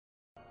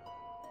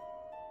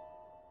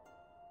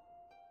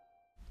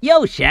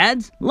Yo,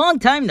 Shads, long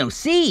time no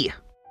see.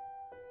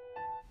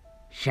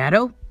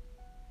 Shadow?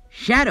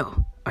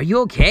 Shadow, are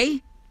you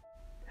okay?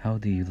 How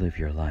do you live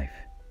your life,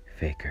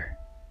 Faker?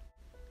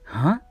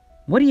 Huh?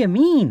 What do you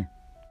mean?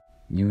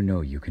 You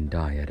know you can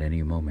die at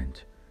any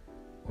moment,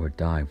 or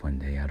die one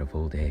day out of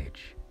old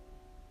age.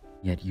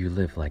 Yet you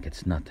live like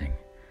it's nothing,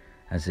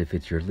 as if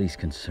it's your least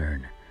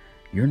concern.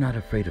 You're not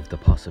afraid of the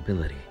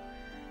possibility.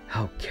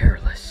 How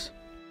careless.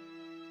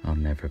 I'll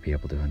never be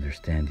able to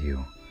understand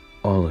you,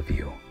 all of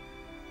you.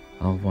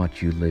 I'll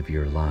watch you live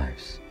your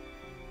lives,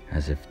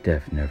 as if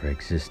death never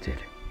existed.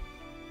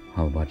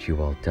 I'll watch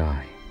you all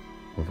die,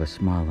 with a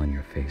smile on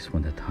your face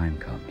when the time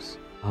comes.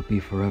 I'll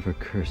be forever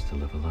cursed to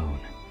live alone.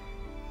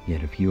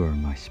 Yet if you were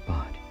in my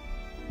spot,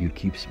 you'd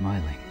keep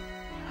smiling.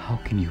 How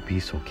can you be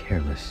so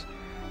careless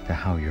to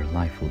how your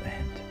life will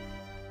end?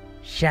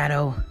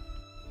 Shadow.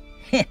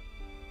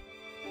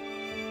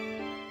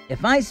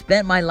 If I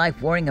spent my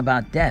life worrying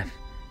about death,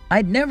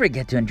 I'd never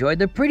get to enjoy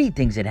the pretty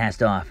things it has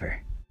to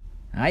offer.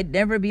 I'd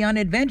never be on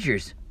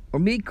adventures, or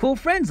meet cool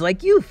friends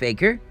like you,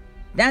 Faker.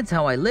 That's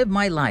how I live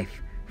my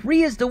life,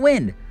 free as the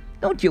wind.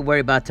 Don't you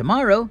worry about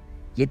tomorrow,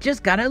 you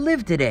just gotta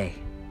live today.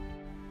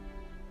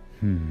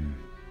 You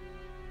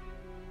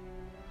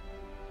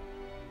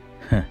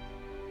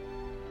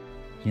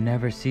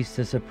never cease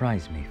to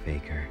surprise me,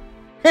 Faker.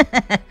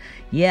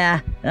 Yeah,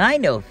 I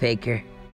know, Faker.